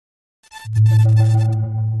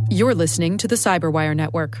You're listening to the CyberWire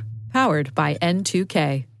Network, powered by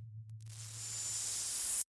N2K.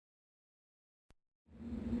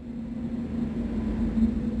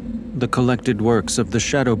 The Collected Works of the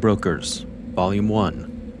ShadowBrokers, Volume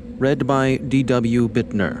 1, read by D.W.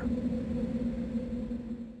 Bittner.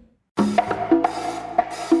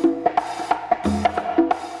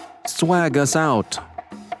 Swag us out.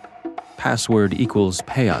 Password equals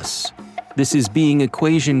pay us. This is being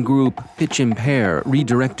equation group pitch impair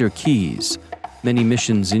redirector keys. Many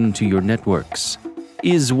missions into your networks.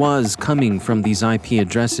 Was coming from these IP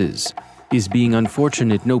addresses. Is being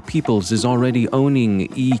unfortunate no peoples is already owning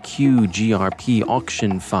EQGRP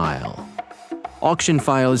auction file. Auction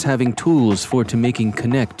file is having tools for to making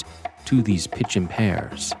connect to these pitch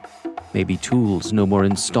impairs. Maybe tools no more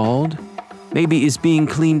installed. Maybe is being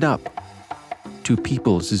cleaned up. Two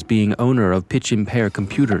peoples is being owner of pitch impair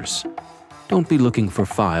computers. Don't be looking for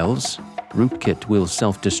files. Rootkit will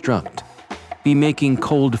self-destruct. Be making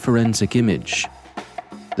cold forensic image.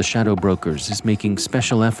 The ShadowBrokers is making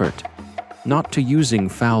special effort, not to using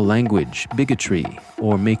foul language, bigotry,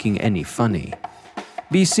 or making any funny.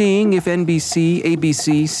 Be seeing if NBC,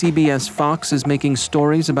 ABC, CBS, Fox is making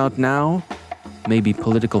stories about now. Maybe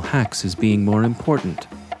political hacks is being more important.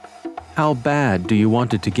 How bad do you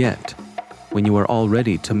want it to get when you are all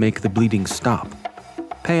ready to make the bleeding stop?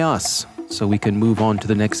 Pay us so we can move on to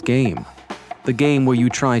the next game. The game where you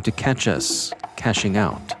try to catch us cashing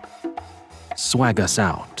out. Swag us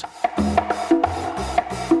out.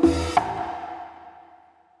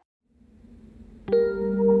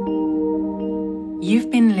 You've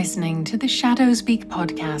been listening to the Shadowspeak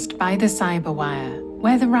podcast by the CyberWire,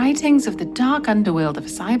 where the writings of the dark underworld of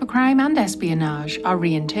cybercrime and espionage are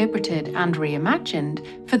reinterpreted and reimagined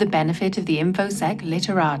for the benefit of the InfoSec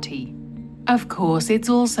literati. Of course, it's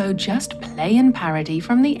also just play and parody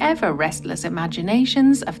from the ever-restless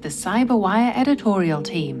imaginations of the CyberWire editorial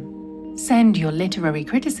team. Send your literary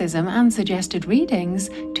criticism and suggested readings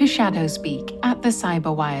to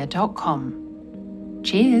shadowspeak@thecyberwire.com.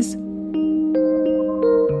 Cheers!